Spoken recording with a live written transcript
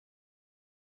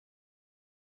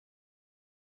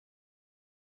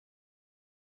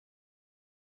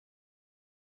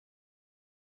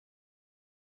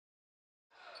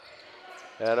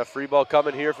And a free ball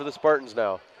coming here for the Spartans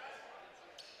now.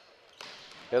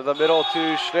 In the middle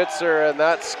to Schnitzer, and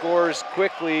that scores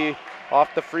quickly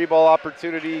off the free ball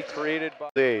opportunity created by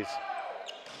Days.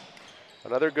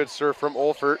 Another good serve from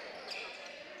Olfert.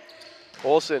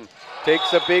 Olsen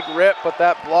takes a big rip, but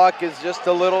that block is just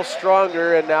a little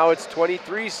stronger, and now it's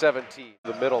 23-17.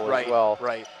 The middle as well.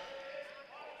 Right.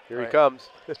 Here he comes.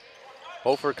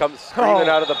 Hofer comes screaming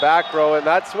out of the back row, and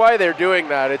that's why they're doing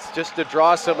that. It's just to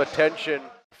draw some attention.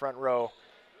 Front row.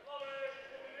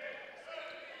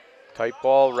 Tight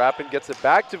ball, Rappin gets it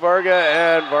back to Varga,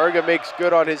 and Varga makes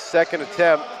good on his second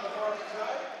attempt.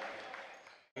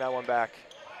 That one back.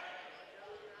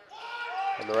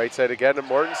 On the right side again to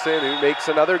Mortensen, who makes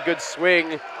another good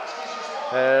swing.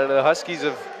 And the Huskies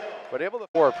have been able to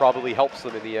score, probably helps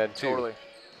them in the end too. Totally.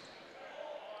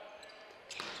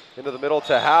 Into the middle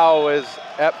to Howe as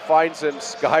Epp finds him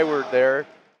skyward there.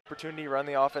 Opportunity to run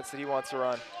the offense that he wants to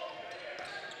run.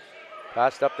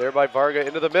 Passed up there by Varga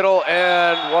into the middle,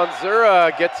 and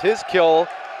Wanzura gets his kill.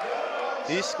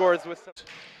 He scores with some.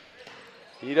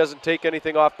 He doesn't take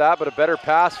anything off that, but a better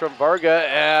pass from Varga,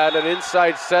 and an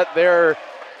inside set there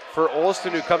for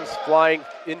Olston, who comes flying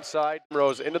inside.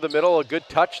 Rose into the middle, a good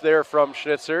touch there from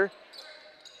Schnitzer.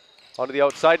 Onto the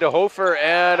outside to Hofer,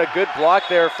 and a good block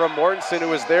there from Mortensen, who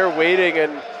was there waiting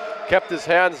and kept his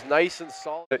hands nice and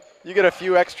solid. You get a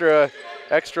few extra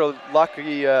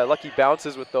lucky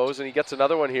bounces with those, and he gets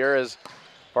another one here as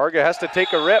Varga has to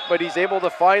take a rip, but he's able to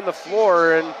find the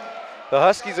floor, and the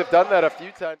Huskies have done that a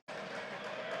few times.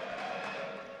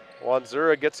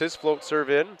 Wanzura gets his float serve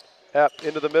in,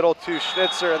 into the middle to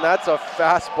Schnitzer, and that's a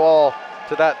fast ball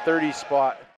to that 30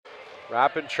 spot.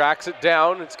 Rappin tracks it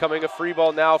down. It's coming a free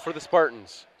ball now for the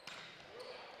Spartans.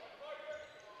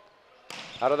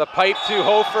 Out of the pipe to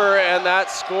Hofer, and that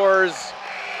scores.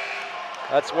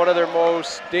 That's one of their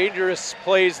most dangerous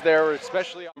plays there,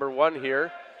 especially number one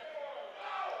here.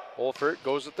 Olfert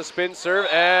goes with the spin serve,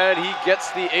 and he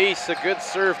gets the ace. A good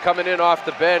serve coming in off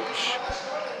the bench.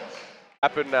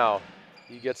 Rappin now.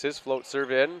 He gets his float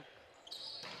serve in.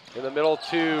 In the middle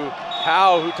to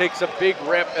Howe, who takes a big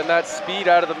rip, and that speed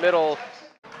out of the middle.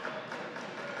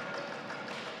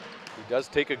 He does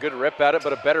take a good rip at it,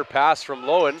 but a better pass from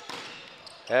Lowen.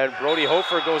 And Brody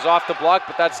Hofer goes off the block,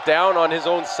 but that's down on his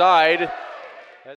own side.